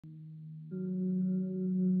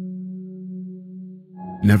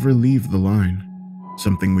Never leave the line.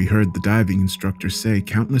 Something we heard the diving instructor say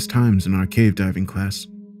countless times in our cave diving class.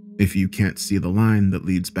 If you can't see the line that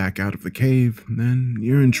leads back out of the cave, then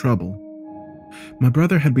you're in trouble. My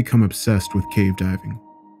brother had become obsessed with cave diving.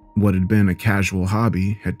 What had been a casual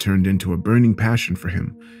hobby had turned into a burning passion for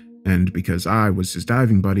him, and because I was his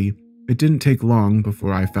diving buddy, it didn't take long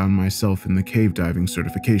before I found myself in the cave diving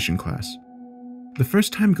certification class. The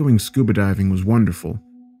first time going scuba diving was wonderful.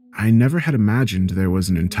 I never had imagined there was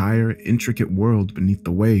an entire, intricate world beneath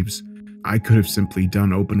the waves. I could have simply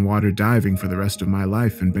done open water diving for the rest of my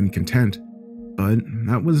life and been content. But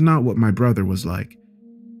that was not what my brother was like.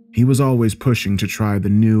 He was always pushing to try the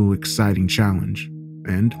new, exciting challenge,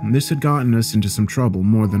 and this had gotten us into some trouble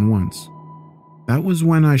more than once. That was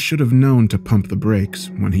when I should have known to pump the brakes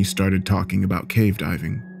when he started talking about cave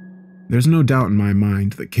diving. There's no doubt in my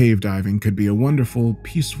mind that cave diving could be a wonderful,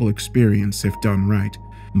 peaceful experience if done right,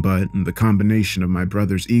 but the combination of my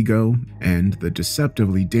brother's ego and the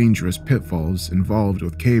deceptively dangerous pitfalls involved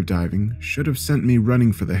with cave diving should have sent me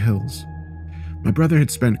running for the hills. My brother had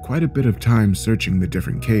spent quite a bit of time searching the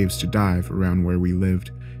different caves to dive around where we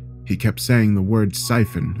lived. He kept saying the word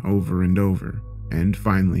siphon over and over, and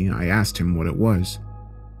finally I asked him what it was.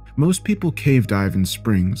 Most people cave dive in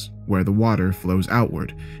springs, where the water flows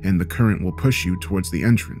outward and the current will push you towards the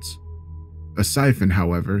entrance. A siphon,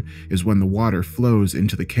 however, is when the water flows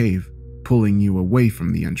into the cave, pulling you away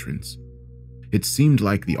from the entrance. It seemed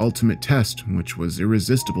like the ultimate test, which was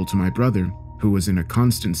irresistible to my brother, who was in a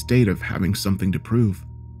constant state of having something to prove.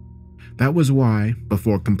 That was why,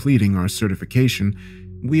 before completing our certification,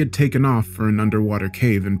 we had taken off for an underwater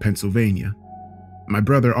cave in Pennsylvania. My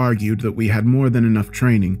brother argued that we had more than enough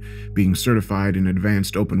training, being certified in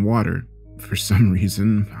advanced open water. For some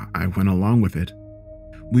reason, I went along with it.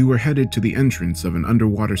 We were headed to the entrance of an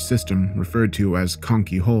underwater system referred to as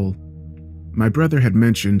Conky Hole. My brother had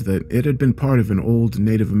mentioned that it had been part of an old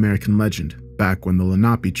Native American legend, back when the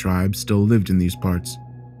Lenape tribe still lived in these parts.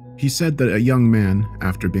 He said that a young man,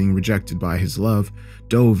 after being rejected by his love,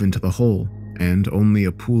 dove into the hole, and only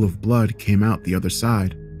a pool of blood came out the other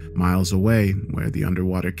side, miles away where the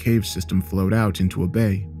underwater cave system flowed out into a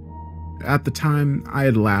bay. At the time, I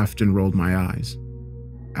had laughed and rolled my eyes.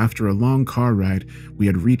 After a long car ride, we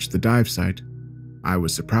had reached the dive site. I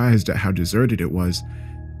was surprised at how deserted it was.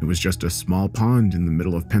 It was just a small pond in the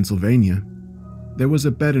middle of Pennsylvania. There was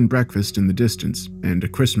a bed and breakfast in the distance, and a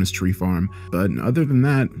Christmas tree farm, but other than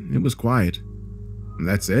that, it was quiet.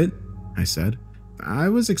 "That's it?" I said. "I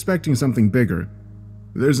was expecting something bigger."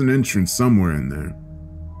 "There's an entrance somewhere in there."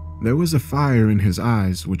 There was a fire in his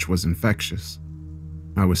eyes which was infectious.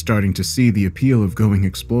 I was starting to see the appeal of going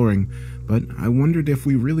exploring, but I wondered if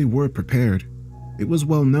we really were prepared. It was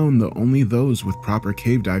well known that only those with proper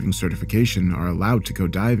cave diving certification are allowed to go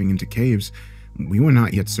diving into caves. We were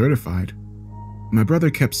not yet certified. My brother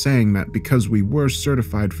kept saying that because we were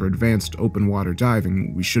certified for advanced open water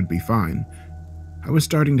diving, we should be fine. I was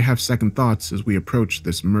starting to have second thoughts as we approached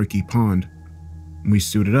this murky pond. We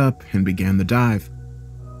suited up and began the dive.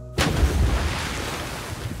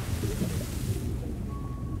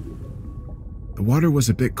 The water was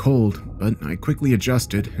a bit cold, but I quickly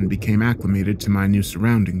adjusted and became acclimated to my new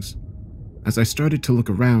surroundings. As I started to look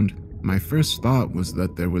around, my first thought was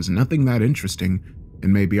that there was nothing that interesting,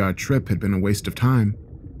 and maybe our trip had been a waste of time.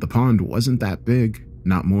 The pond wasn't that big,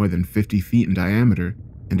 not more than 50 feet in diameter,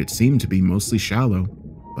 and it seemed to be mostly shallow.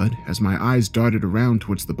 But as my eyes darted around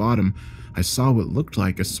towards the bottom, I saw what looked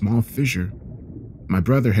like a small fissure. My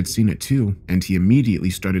brother had seen it too, and he immediately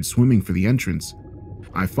started swimming for the entrance.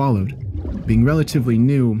 I followed. Being relatively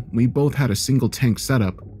new, we both had a single tank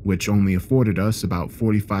setup, which only afforded us about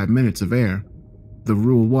 45 minutes of air. The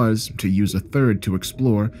rule was to use a third to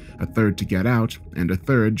explore, a third to get out, and a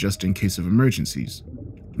third just in case of emergencies.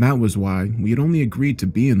 That was why we had only agreed to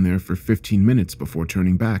be in there for 15 minutes before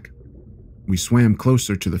turning back. We swam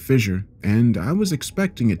closer to the fissure, and I was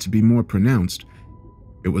expecting it to be more pronounced.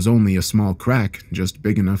 It was only a small crack, just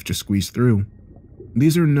big enough to squeeze through.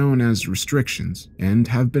 These are known as restrictions, and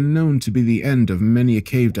have been known to be the end of many a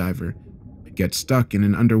cave diver. Get stuck in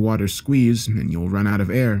an underwater squeeze and you'll run out of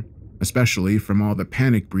air, especially from all the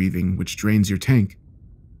panic breathing which drains your tank.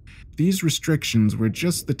 These restrictions were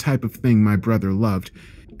just the type of thing my brother loved,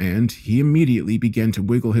 and he immediately began to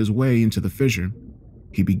wiggle his way into the fissure.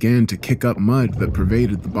 He began to kick up mud that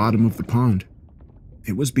pervaded the bottom of the pond.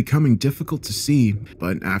 It was becoming difficult to see,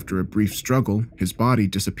 but after a brief struggle, his body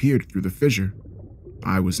disappeared through the fissure.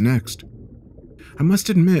 I was next. I must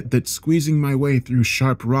admit that squeezing my way through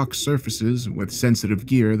sharp rock surfaces with sensitive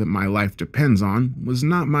gear that my life depends on was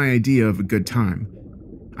not my idea of a good time.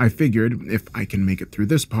 I figured if I can make it through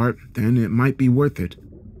this part, then it might be worth it.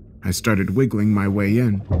 I started wiggling my way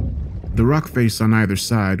in. The rock face on either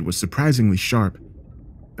side was surprisingly sharp.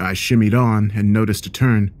 I shimmied on and noticed a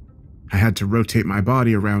turn. I had to rotate my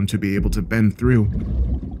body around to be able to bend through.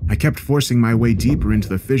 I kept forcing my way deeper into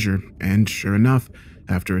the fissure, and sure enough,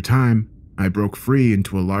 after a time, I broke free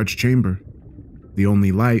into a large chamber. The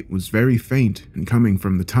only light was very faint and coming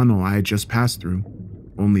from the tunnel I had just passed through.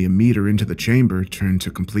 Only a meter into the chamber turned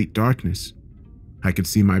to complete darkness. I could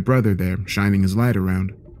see my brother there, shining his light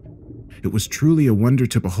around. It was truly a wonder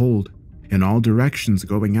to behold. In all directions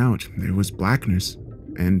going out, there was blackness,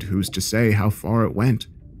 and who's to say how far it went?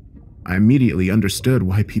 I immediately understood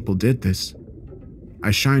why people did this.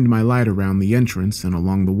 I shined my light around the entrance, and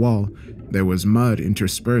along the wall, there was mud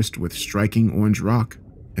interspersed with striking orange rock.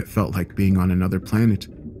 It felt like being on another planet.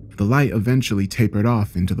 The light eventually tapered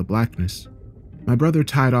off into the blackness. My brother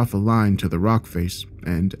tied off a line to the rock face,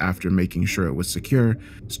 and after making sure it was secure,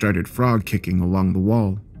 started frog kicking along the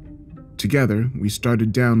wall. Together, we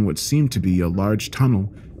started down what seemed to be a large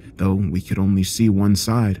tunnel, though we could only see one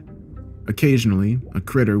side. Occasionally, a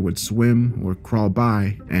critter would swim or crawl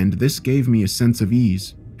by, and this gave me a sense of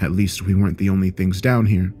ease. At least we weren't the only things down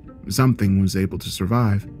here. Something was able to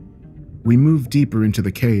survive. We moved deeper into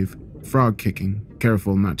the cave, frog kicking,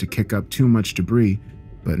 careful not to kick up too much debris,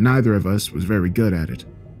 but neither of us was very good at it.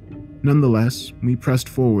 Nonetheless, we pressed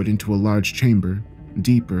forward into a large chamber,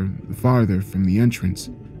 deeper, farther from the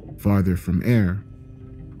entrance, farther from air.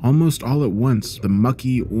 Almost all at once, the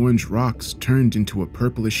mucky orange rocks turned into a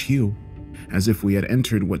purplish hue, as if we had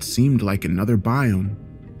entered what seemed like another biome.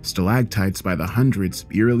 Stalactites by the hundreds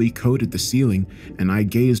eerily coated the ceiling, and I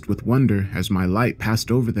gazed with wonder as my light passed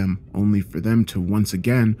over them, only for them to once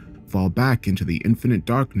again fall back into the infinite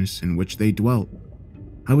darkness in which they dwelt.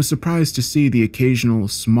 I was surprised to see the occasional,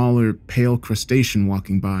 smaller, pale crustacean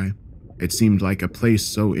walking by. It seemed like a place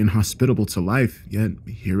so inhospitable to life, yet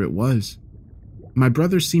here it was. My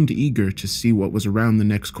brother seemed eager to see what was around the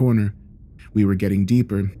next corner. We were getting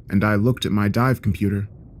deeper, and I looked at my dive computer.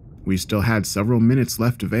 We still had several minutes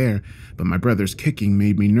left of air, but my brother's kicking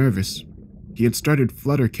made me nervous. He had started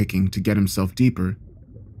flutter kicking to get himself deeper.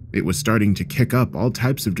 It was starting to kick up all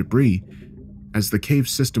types of debris. As the cave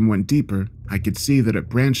system went deeper, I could see that it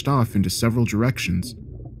branched off into several directions.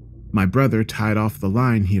 My brother tied off the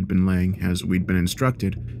line he had been laying as we'd been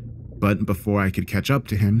instructed, but before I could catch up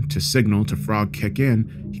to him to signal to frog kick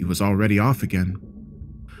in, he was already off again.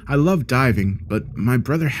 I love diving, but my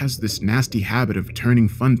brother has this nasty habit of turning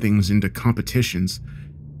fun things into competitions.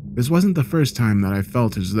 This wasn't the first time that I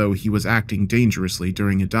felt as though he was acting dangerously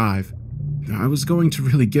during a dive. I was going to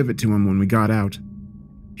really give it to him when we got out.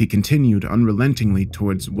 He continued unrelentingly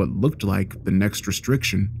towards what looked like the next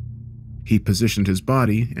restriction. He positioned his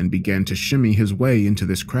body and began to shimmy his way into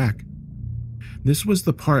this crack. This was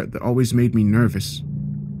the part that always made me nervous.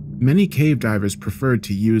 Many cave divers preferred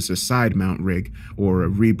to use a side mount rig or a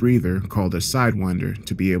rebreather called a sidewinder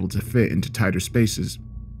to be able to fit into tighter spaces.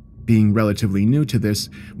 Being relatively new to this,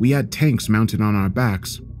 we had tanks mounted on our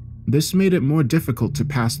backs. This made it more difficult to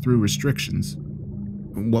pass through restrictions.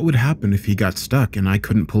 What would happen if he got stuck and I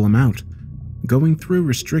couldn't pull him out? Going through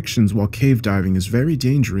restrictions while cave diving is very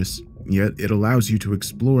dangerous, yet it allows you to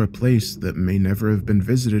explore a place that may never have been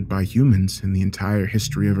visited by humans in the entire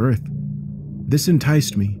history of Earth. This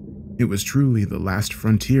enticed me. It was truly the last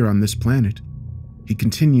frontier on this planet. He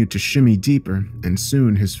continued to shimmy deeper, and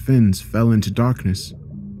soon his fins fell into darkness.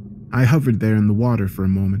 I hovered there in the water for a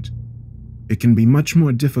moment. It can be much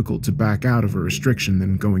more difficult to back out of a restriction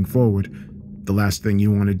than going forward. The last thing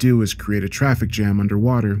you want to do is create a traffic jam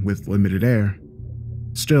underwater with limited air.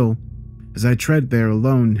 Still, as I tread there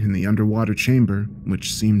alone in the underwater chamber,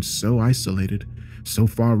 which seemed so isolated, so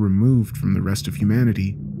far removed from the rest of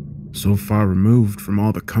humanity, so far removed from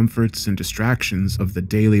all the comforts and distractions of the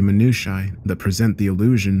daily minutiae that present the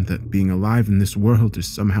illusion that being alive in this world is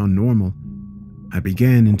somehow normal, I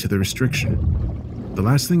began into the restriction. The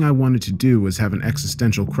last thing I wanted to do was have an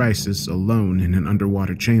existential crisis alone in an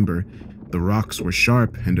underwater chamber. The rocks were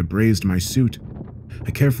sharp and abrased my suit.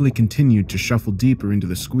 I carefully continued to shuffle deeper into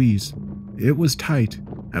the squeeze. It was tight.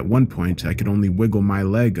 At one point, I could only wiggle my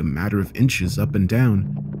leg a matter of inches up and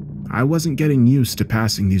down. I wasn't getting used to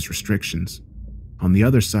passing these restrictions. On the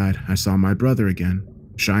other side, I saw my brother again,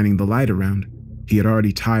 shining the light around. He had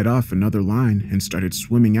already tied off another line and started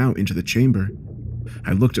swimming out into the chamber.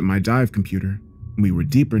 I looked at my dive computer. We were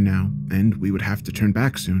deeper now, and we would have to turn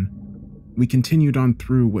back soon. We continued on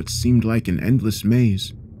through what seemed like an endless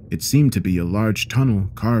maze. It seemed to be a large tunnel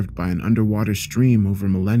carved by an underwater stream over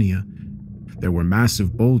millennia. There were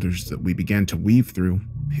massive boulders that we began to weave through.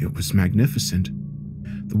 It was magnificent.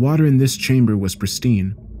 The water in this chamber was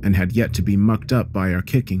pristine and had yet to be mucked up by our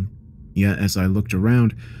kicking. Yet as I looked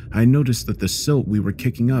around, I noticed that the silt we were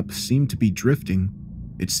kicking up seemed to be drifting.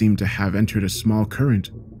 It seemed to have entered a small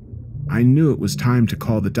current. I knew it was time to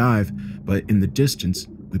call the dive, but in the distance,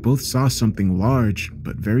 we both saw something large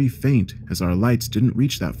but very faint as our lights didn't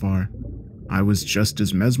reach that far. I was just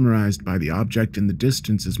as mesmerized by the object in the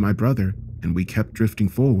distance as my brother, and we kept drifting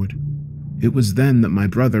forward. It was then that my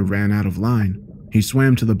brother ran out of line. He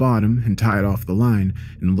swam to the bottom and tied off the line,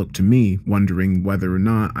 and looked to me, wondering whether or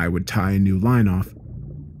not I would tie a new line off.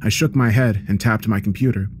 I shook my head and tapped my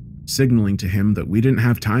computer, signaling to him that we didn't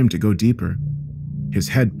have time to go deeper. His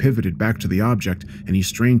head pivoted back to the object, and he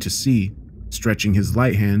strained to see, stretching his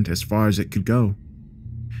light hand as far as it could go.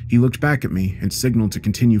 He looked back at me and signaled to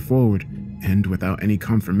continue forward, and without any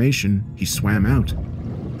confirmation, he swam out.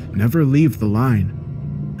 Never leave the line.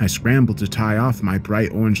 I scrambled to tie off my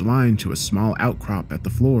bright orange line to a small outcrop at the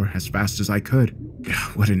floor as fast as I could.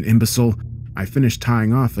 What an imbecile. I finished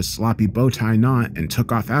tying off a sloppy bow tie knot and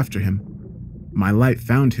took off after him. My light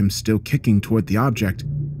found him still kicking toward the object.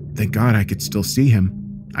 Thank God I could still see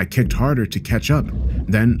him. I kicked harder to catch up.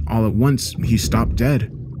 Then, all at once, he stopped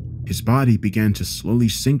dead. His body began to slowly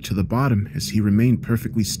sink to the bottom as he remained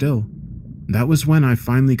perfectly still. That was when I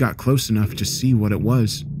finally got close enough to see what it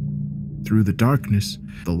was. Through the darkness,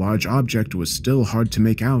 the large object was still hard to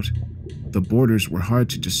make out. The borders were hard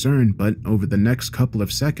to discern, but over the next couple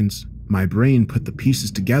of seconds, my brain put the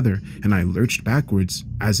pieces together and I lurched backwards,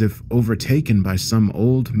 as if overtaken by some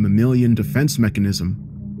old mammalian defense mechanism.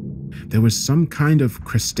 There was some kind of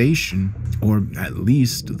crustacean, or at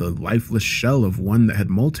least the lifeless shell of one that had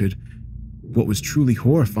molted. What was truly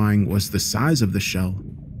horrifying was the size of the shell.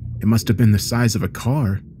 It must have been the size of a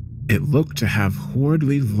car. It looked to have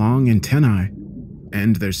horridly long antennae,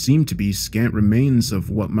 and there seemed to be scant remains of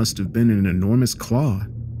what must have been an enormous claw.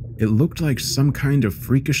 It looked like some kind of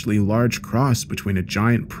freakishly large cross between a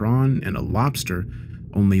giant prawn and a lobster,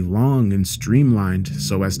 only long and streamlined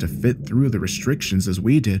so as to fit through the restrictions as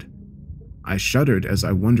we did. I shuddered as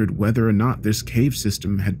I wondered whether or not this cave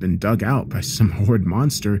system had been dug out by some horrid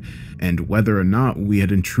monster, and whether or not we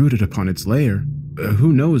had intruded upon its lair.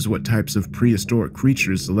 Who knows what types of prehistoric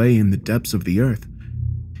creatures lay in the depths of the earth.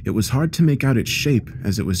 It was hard to make out its shape,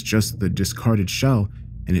 as it was just the discarded shell,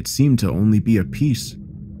 and it seemed to only be a piece.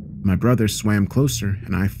 My brother swam closer,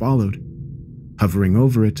 and I followed. Hovering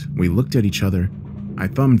over it, we looked at each other. I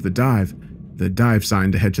thumbed the dive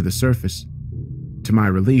sign to head to the surface. To my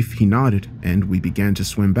relief, he nodded, and we began to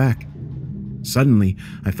swim back. Suddenly,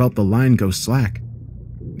 I felt the line go slack.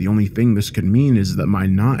 The only thing this could mean is that my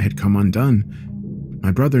knot had come undone.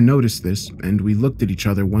 My brother noticed this, and we looked at each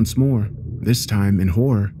other once more, this time in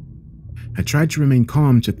horror. I tried to remain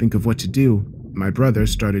calm to think of what to do. My brother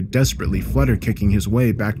started desperately flutter-kicking his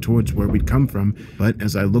way back towards where we'd come from, but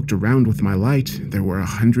as I looked around with my light, there were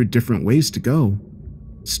 100 different ways to go.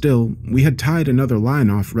 Still, we had tied another line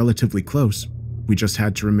off relatively close. We just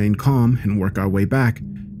had to remain calm and work our way back.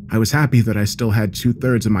 I was happy that I still had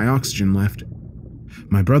 2/3 of my oxygen left.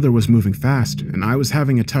 My brother was moving fast, and I was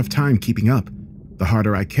having a tough time keeping up. The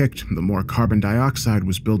harder I kicked, the more carbon dioxide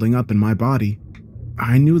was building up in my body.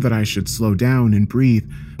 I knew that I should slow down and breathe,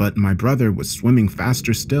 but my brother was swimming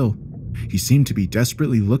faster still. He seemed to be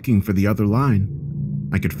desperately looking for the other line.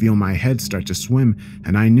 I could feel my head start to swim,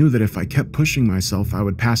 and I knew that if I kept pushing myself, I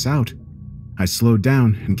would pass out. I slowed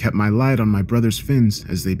down and kept my light on my brother's fins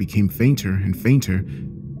as they became fainter and fainter.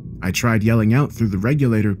 I tried yelling out through the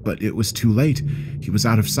regulator, but it was too late. He was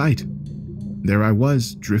out of sight. There I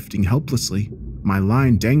was, drifting helplessly. My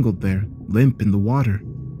line dangled there, limp in the water.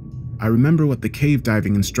 I remember what the cave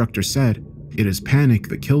diving instructor said. It is panic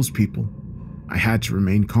that kills people. I had to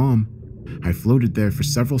remain calm. I floated there for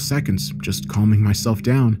several seconds, just calming myself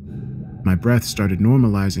down. My breath started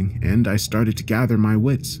normalizing, and I started to gather my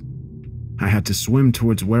wits. I had to swim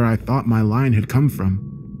towards where I thought my line had come from.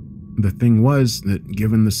 The thing was that,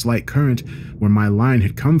 given the slight current, where my line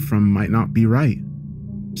had come from might not be right.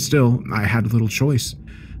 Still, I had little choice.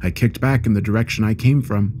 I kicked back in the direction I came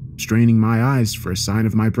from, straining my eyes for a sign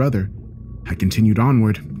of my brother. I continued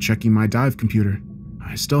onward, checking my dive computer.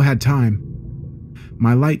 I still had time.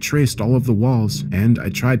 My light traced all of the walls, and I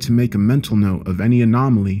tried to make a mental note of any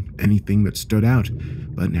anomaly, anything that stood out,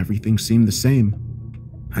 but everything seemed the same.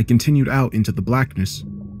 I continued out into the blackness.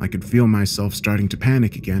 I could feel myself starting to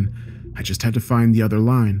panic again. I just had to find the other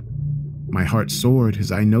line. My heart soared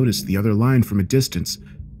as I noticed the other line from a distance.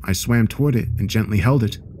 I swam toward it and gently held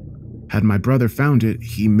it. Had my brother found it,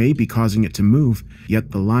 he may be causing it to move,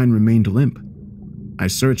 yet the line remained limp. I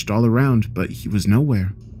searched all around, but he was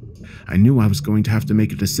nowhere. I knew I was going to have to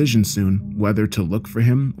make a decision soon, whether to look for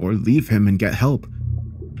him or leave him and get help.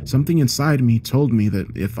 Something inside me told me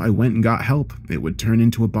that if I went and got help, it would turn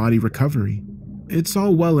into a body recovery. It's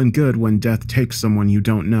all well and good when death takes someone you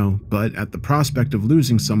don't know, but at the prospect of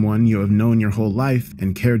losing someone you have known your whole life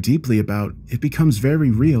and care deeply about, it becomes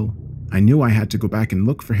very real. I knew I had to go back and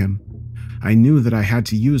look for him. I knew that I had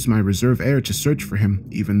to use my reserve air to search for him,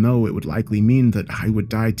 even though it would likely mean that I would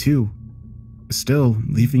die too. Still,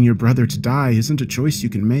 leaving your brother to die isn't a choice you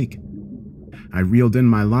can make. I reeled in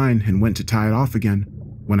my line and went to tie it off again,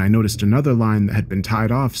 when I noticed another line that had been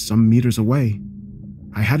tied off some meters away.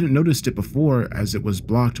 I hadn't noticed it before, as it was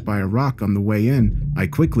blocked by a rock on the way in. I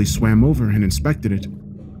quickly swam over and inspected it.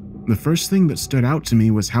 The first thing that stood out to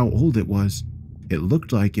me was how old it was. It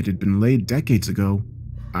looked like it had been laid decades ago.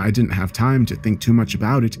 I didn't have time to think too much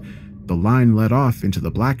about it. The line led off into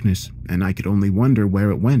the blackness, and I could only wonder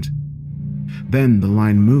where it went. Then the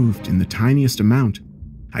line moved in the tiniest amount.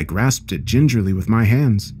 I grasped it gingerly with my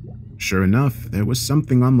hands. Sure enough, there was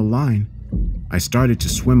something on the line. I started to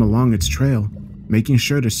swim along its trail, making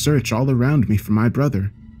sure to search all around me for my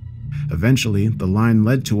brother. Eventually, the line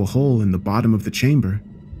led to a hole in the bottom of the chamber.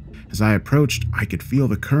 As I approached, I could feel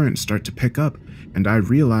the current start to pick up, and I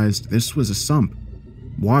realized this was a sump.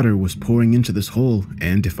 Water was pouring into this hole,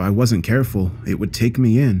 and if I wasn't careful, it would take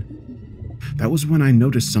me in. That was when I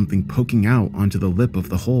noticed something poking out onto the lip of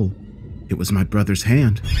the hole. It was my brother's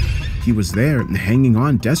hand. He was there, hanging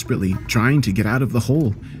on desperately, trying to get out of the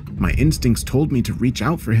hole. My instincts told me to reach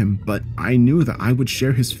out for him, but I knew that I would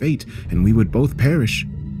share his fate, and we would both perish.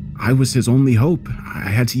 I was his only hope. I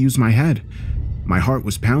had to use my head. My heart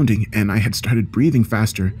was pounding, and I had started breathing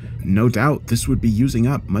faster. No doubt this would be using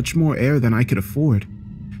up much more air than I could afford.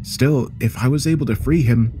 Still, if I was able to free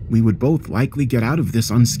him, we would both likely get out of this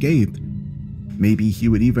unscathed. Maybe he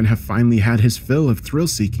would even have finally had his fill of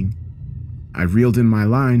thrill-seeking. I reeled in my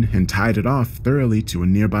line and tied it off thoroughly to a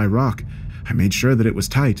nearby rock. I made sure that it was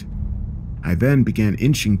tight. I then began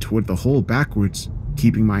inching toward the hole backwards,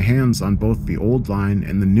 keeping my hands on both the old line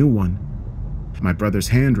and the new one. My brother's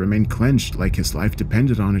hand remained clenched like his life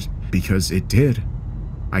depended on it, because it did.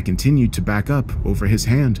 I continued to back up over his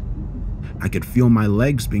hand. I could feel my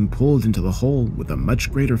legs being pulled into the hole with a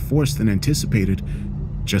much greater force than anticipated.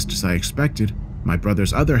 Just as I expected, my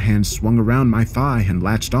brother's other hand swung around my thigh and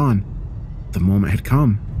latched on. The moment had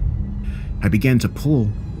come. I began to pull.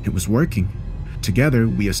 It was working. Together,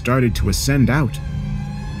 we started to ascend out.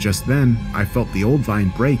 Just then, I felt the old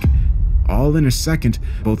line break. All in a second,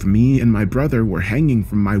 both me and my brother were hanging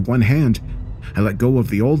from my one hand. I let go of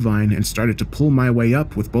the old line and started to pull my way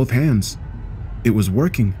up with both hands. It was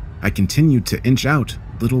working. I continued to inch out,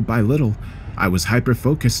 little by little. I was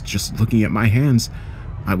hyper-focused just looking at my hands.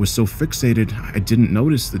 I was so fixated, I didn't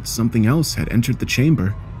notice that something else had entered the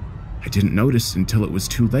chamber. I didn't notice until it was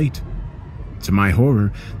too late. To my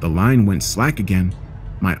horror, the line went slack again.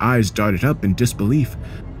 My eyes darted up in disbelief.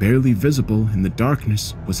 Barely visible in the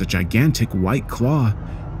darkness was a gigantic white claw.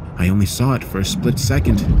 I only saw it for a split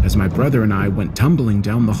second as my brother and I went tumbling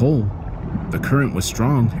down the hole. The current was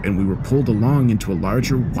strong, and we were pulled along into a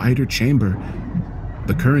larger, wider chamber.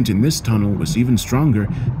 The current in this tunnel was even stronger,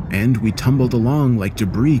 and we tumbled along like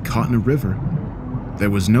debris caught in a river. There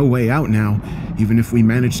was no way out now. Even if we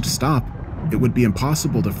managed to stop, it would be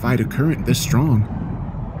impossible to fight a current this strong.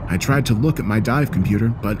 I tried to look at my dive computer,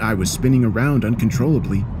 but I was spinning around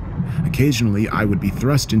uncontrollably. Occasionally, I would be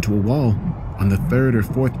thrust into a wall. On the third or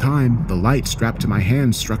fourth time, the light strapped to my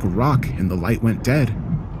hand struck a rock, and the light went dead.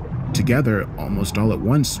 Together, almost all at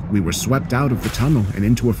once, we were swept out of the tunnel and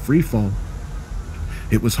into a free fall.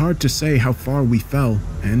 It was hard to say how far we fell,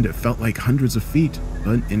 and it felt like hundreds of feet,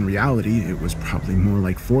 but in reality, it was probably more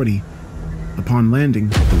like 40. Upon landing,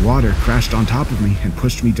 the water crashed on top of me and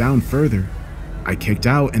pushed me down further. I kicked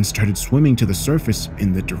out and started swimming to the surface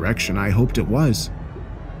in the direction I hoped it was.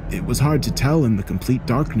 It was hard to tell in the complete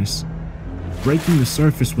darkness. Breaking the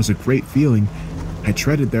surface was a great feeling. I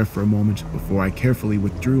treaded there for a moment before I carefully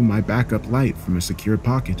withdrew my backup light from a secured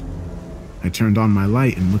pocket. I turned on my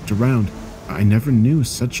light and looked around. I never knew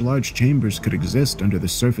such large chambers could exist under the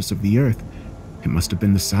surface of the earth. It must have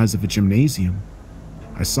been the size of a gymnasium.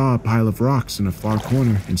 I saw a pile of rocks in a far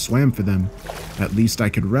corner and swam for them. At least I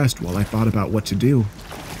could rest while I thought about what to do.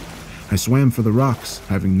 I swam for the rocks,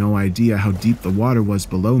 having no idea how deep the water was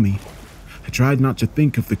below me. I tried not to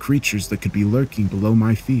think of the creatures that could be lurking below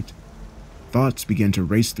my feet. Thoughts began to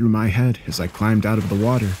race through my head as I climbed out of the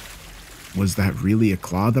water. Was that really a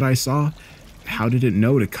claw that I saw? How did it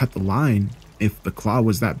know to cut the line? If the claw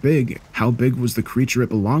was that big, how big was the creature it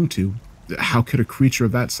belonged to? How could a creature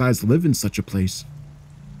of that size live in such a place?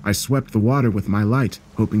 I swept the water with my light,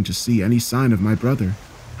 hoping to see any sign of my brother.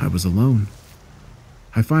 I was alone.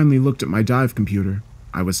 I finally looked at my dive computer.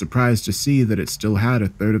 I was surprised to see that it still had a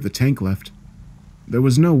third of the tank left. There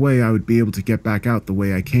was no way I would be able to get back out the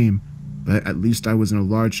way I came, but at least I was in a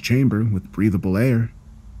large chamber with breathable air.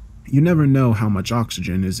 You never know how much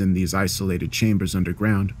oxygen is in these isolated chambers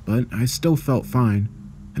underground, but I still felt fine,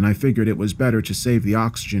 and I figured it was better to save the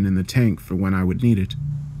oxygen in the tank for when I would need it.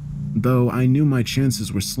 Though I knew my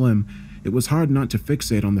chances were slim, it was hard not to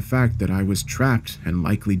fixate on the fact that I was trapped and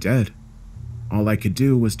likely dead. All I could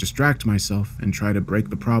do was distract myself and try to break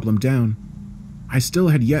the problem down. I still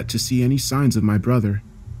had yet to see any signs of my brother.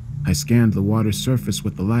 I scanned the water's surface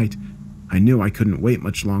with the light. I knew I couldn't wait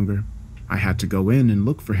much longer. I had to go in and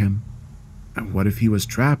look for him. What if he was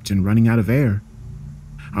trapped and running out of air?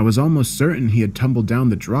 I was almost certain he had tumbled down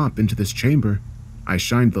the drop into this chamber. I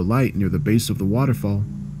shined the light near the base of the waterfall.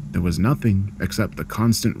 There was nothing except the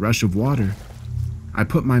constant rush of water. I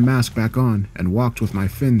put my mask back on and walked with my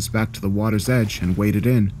fins back to the water's edge and waded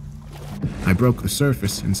in. I broke the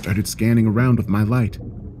surface and started scanning around with my light.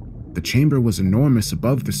 The chamber was enormous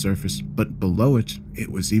above the surface, but below it, it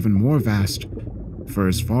was even more vast. For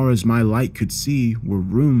as far as my light could see were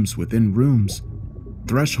rooms within rooms,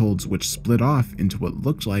 thresholds which split off into what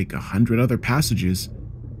looked like 100 other passages.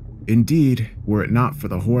 Indeed, were it not for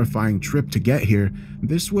the horrifying trip to get here,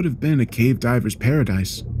 this would have been a cave diver's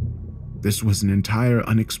paradise. This was an entire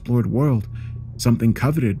unexplored world, something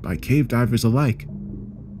coveted by cave divers alike.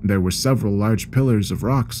 There were several large pillars of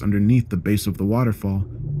rocks underneath the base of the waterfall.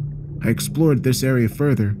 I explored this area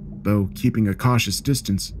further, though keeping a cautious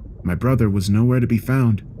distance. My brother was nowhere to be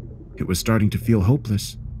found. It was starting to feel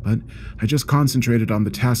hopeless, but I just concentrated on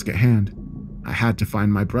the task at hand. I had to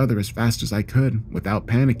find my brother as fast as I could without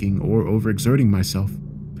panicking or overexerting myself.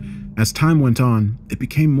 As time went on, it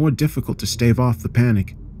became more difficult to stave off the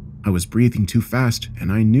panic. I was breathing too fast,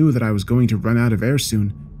 and I knew that I was going to run out of air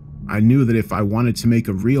soon. I knew that if I wanted to make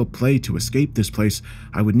a real play to escape this place,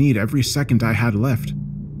 I would need every second I had left.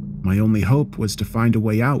 My only hope was to find a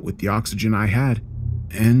way out with the oxygen I had,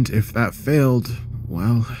 and if that failed,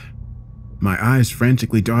 well... My eyes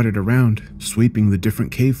frantically darted around, sweeping the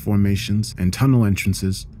different cave formations and tunnel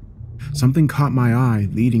entrances. Something caught my eye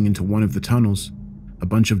leading into one of the tunnels. A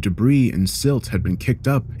bunch of debris and silt had been kicked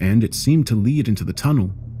up, and it seemed to lead into the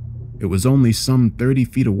tunnel. It was only some 30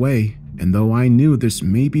 feet away, and though I knew this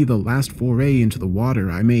may be the last foray into the water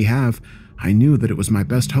I may have, I knew that it was my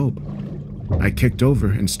best hope. I kicked over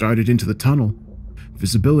and started into the tunnel.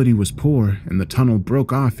 Visibility was poor, and the tunnel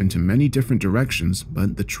broke off into many different directions,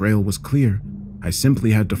 but the trail was clear. I simply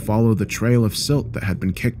had to follow the trail of silt that had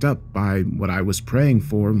been kicked up by what I was praying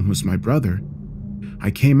for was my brother. I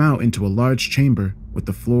came out into a large chamber, with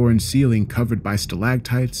the floor and ceiling covered by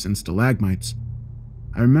stalactites and stalagmites.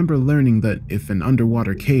 I remember learning that if an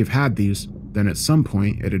underwater cave had these, then at some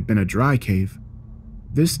point it had been a dry cave.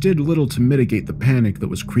 This did little to mitigate the panic that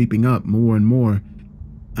was creeping up more and more.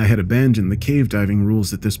 I had abandoned the cave diving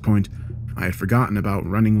rules at this point. I had forgotten about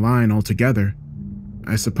running line altogether.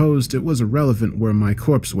 I supposed it was irrelevant where my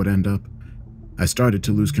corpse would end up. I started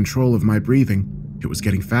to lose control of my breathing. It was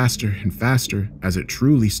getting faster and faster as it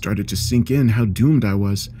truly started to sink in how doomed I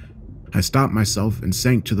was. I stopped myself and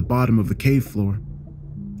sank to the bottom of the cave floor.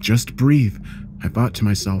 Just breathe, I thought to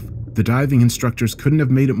myself. The diving instructors couldn't have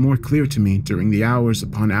made it more clear to me during the hours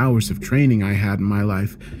upon hours of training I had in my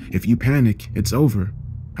life. If you panic, it's over.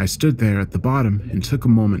 I stood there at the bottom and took a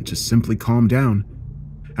moment to simply calm down.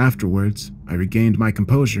 Afterwards, I regained my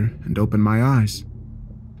composure and opened my eyes.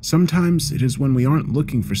 Sometimes it is when we aren't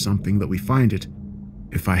looking for something that we find it.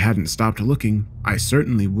 If I hadn't stopped looking, I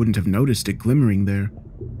certainly wouldn't have noticed it glimmering there.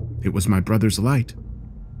 It was my brother's light.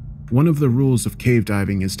 One of the rules of cave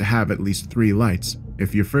diving is to have at least 3 lights.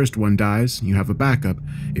 If your first one dies, you have a backup.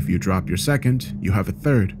 If you drop your second, you have a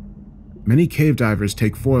third. Many cave divers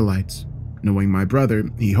take 4 lights. Knowing my brother,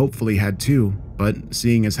 he hopefully had 2, but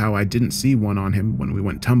seeing as how I didn't see one on him when we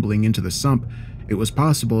went tumbling into the sump, it was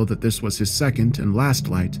possible that this was his second and last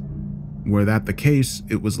light. Were that the case,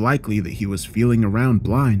 it was likely that he was feeling around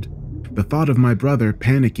blind. The thought of my brother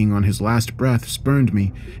panicking on his last breath spurned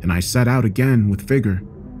me, and I set out again with vigor.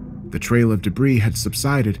 The trail of debris had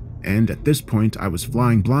subsided, and at this point I was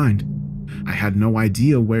flying blind. I had no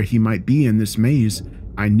idea where he might be in this maze.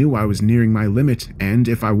 I knew I was nearing my limit, and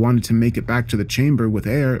if I wanted to make it back to the chamber with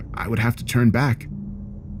air, I would have to turn back.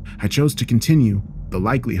 I chose to continue. The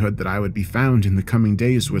likelihood that I would be found in the coming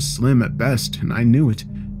days was slim at best, and I knew it.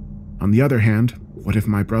 On the other hand, what if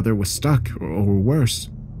my brother was stuck, or worse?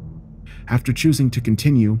 After choosing to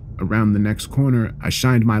continue, around the next corner, I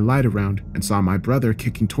shined my light around and saw my brother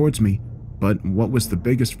kicking towards me. But what was the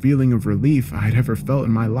biggest feeling of relief I'd ever felt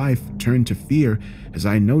in my life turned to fear as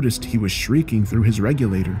I noticed he was shrieking through his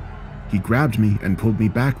regulator. He grabbed me and pulled me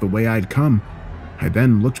back the way I'd come. I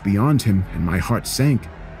then looked beyond him and my heart sank.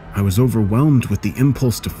 I was overwhelmed with the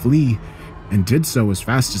impulse to flee, and did so as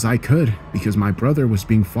fast as I could because my brother was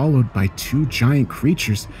being followed by two giant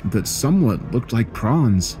creatures that somewhat looked like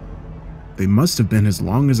prawns. They must have been as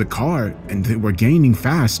long as a car, and they were gaining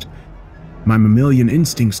fast. My mammalian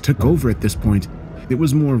instincts took over at this point. It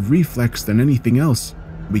was more reflex than anything else.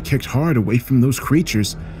 We kicked hard away from those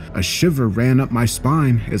creatures. A shiver ran up my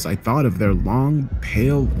spine as I thought of their long,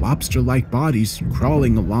 pale, lobster-like bodies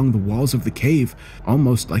crawling along the walls of the cave,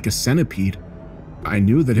 almost like a centipede. I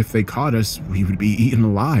knew that if they caught us, we would be eaten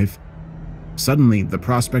alive. Suddenly, the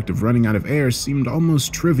prospect of running out of air seemed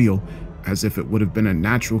almost trivial, as if it would have been a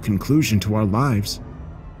natural conclusion to our lives.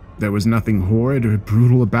 There was nothing horrid or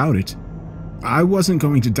brutal about it. I wasn't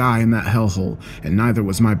going to die in that hellhole, and neither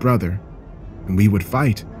was my brother. We would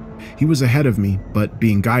fight. He was ahead of me, but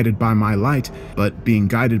being guided by my light,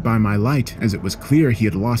 as it was clear he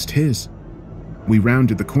had lost his. We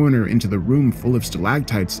rounded the corner into the room full of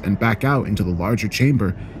stalactites and back out into the larger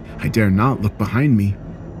chamber. I dare not look behind me.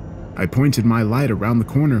 I pointed my light around the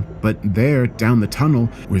corner, but there, down the tunnel,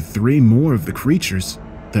 were three more of the creatures.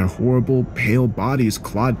 Their horrible, pale bodies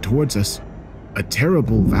clawed towards us. A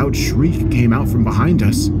terrible, loud shriek came out from behind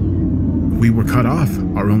us. We were cut off.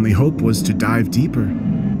 Our only hope was to dive deeper.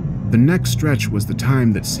 The next stretch was the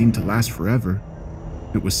time that seemed to last forever.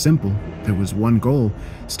 It was simple. There was one goal: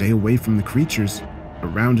 stay away from the creatures,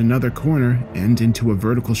 around another corner, and into a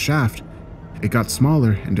vertical shaft. It got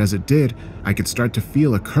smaller, and as it did, I could start to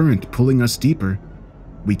feel a current pulling us deeper.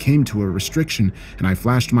 We came to a restriction, and I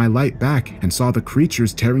flashed my light back and saw the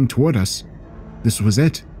creatures tearing toward us. This was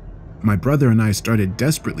it. My brother and I started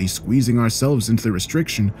desperately squeezing ourselves into the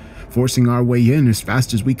restriction, forcing our way in as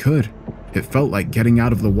fast as we could. It felt like getting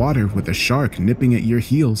out of the water with a shark nipping at your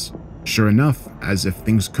heels. Sure enough, as if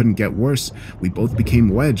things couldn't get worse, we both became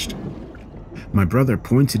wedged. My brother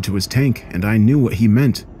pointed to his tank, and I knew what he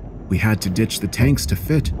meant. We had to ditch the tanks to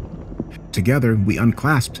fit. Together, we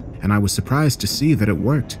unclasped, and I was surprised to see that it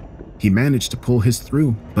worked. He managed to pull his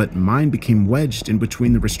through, but mine became wedged in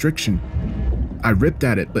between the restriction. I ripped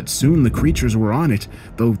at it, but soon the creatures were on it,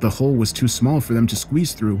 though the hole was too small for them to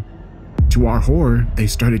squeeze through. To our horror, they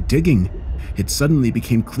started digging. It suddenly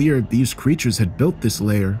became clear these creatures had built this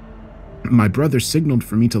lair. My brother signaled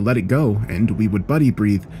for me to let it go, and we would buddy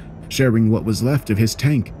breathe, sharing what was left of his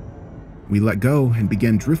tank. We let go and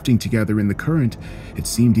began drifting together in the current. It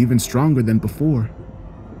seemed even stronger than before.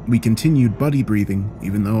 We continued buddy breathing,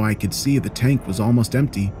 even though I could see the tank was almost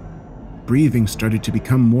empty. Breathing started to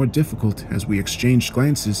become more difficult as we exchanged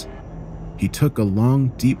glances. He took a long,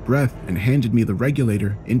 deep breath and handed me the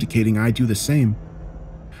regulator, indicating I do the same.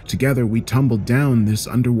 Together, we tumbled down this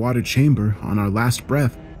underwater chamber on our last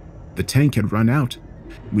breath. The tank had run out.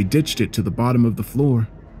 We ditched it to the bottom of the floor.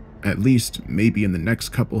 At least, maybe in the next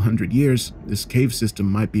couple 100 years, this cave system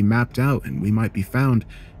might be mapped out and we might be found.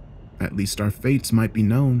 At least our fates might be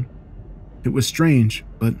known. It was strange,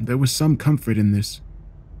 but there was some comfort in this.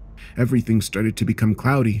 Everything started to become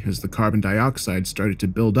cloudy as the carbon dioxide started to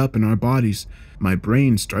build up in our bodies. My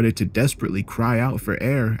brain started to desperately cry out for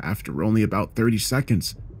air after only about 30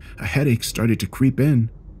 seconds. A headache started to creep in.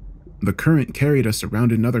 The current carried us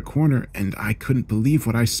around another corner, and I couldn't believe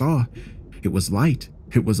what I saw. It was light.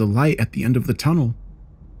 It was a light at the end of the tunnel.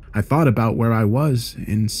 I thought about where I was,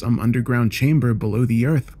 in some underground chamber below the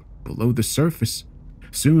earth, below the surface,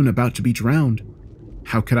 soon about to be drowned.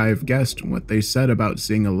 How could I have guessed what they said about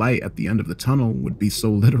seeing a light at the end of the tunnel would be so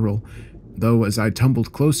literal? Though as I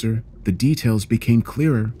tumbled closer, the details became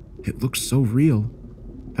clearer. It looked so real.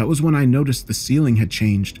 That was when I noticed the ceiling had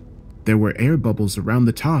changed. There were air bubbles around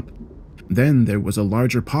the top. Then there was a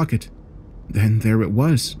larger pocket. Then there it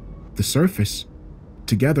was, the surface.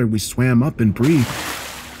 Together we swam up and breathed.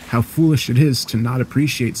 How foolish it is to not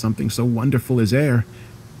appreciate something so wonderful as air.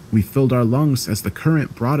 We filled our lungs as the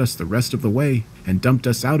current brought us the rest of the way and dumped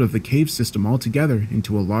us out of the cave system altogether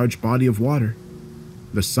into a large body of water.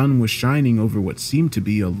 The sun was shining over what seemed to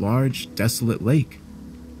be a large, desolate lake.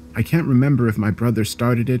 I can't remember if my brother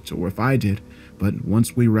started it or if I did, but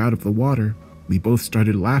once we were out of the water, we both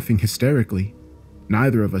started laughing hysterically.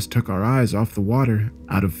 Neither of us took our eyes off the water,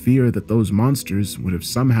 out of fear that those monsters would have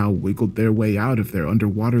somehow wiggled their way out of their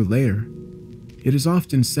underwater lair. It is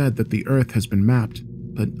often said that the Earth has been mapped,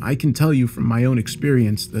 but I can tell you from my own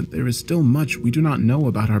experience that there is still much we do not know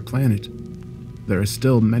about our planet. There are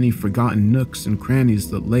still many forgotten nooks and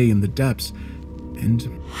crannies that lay in the depths,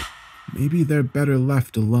 and maybe they're better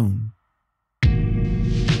left alone.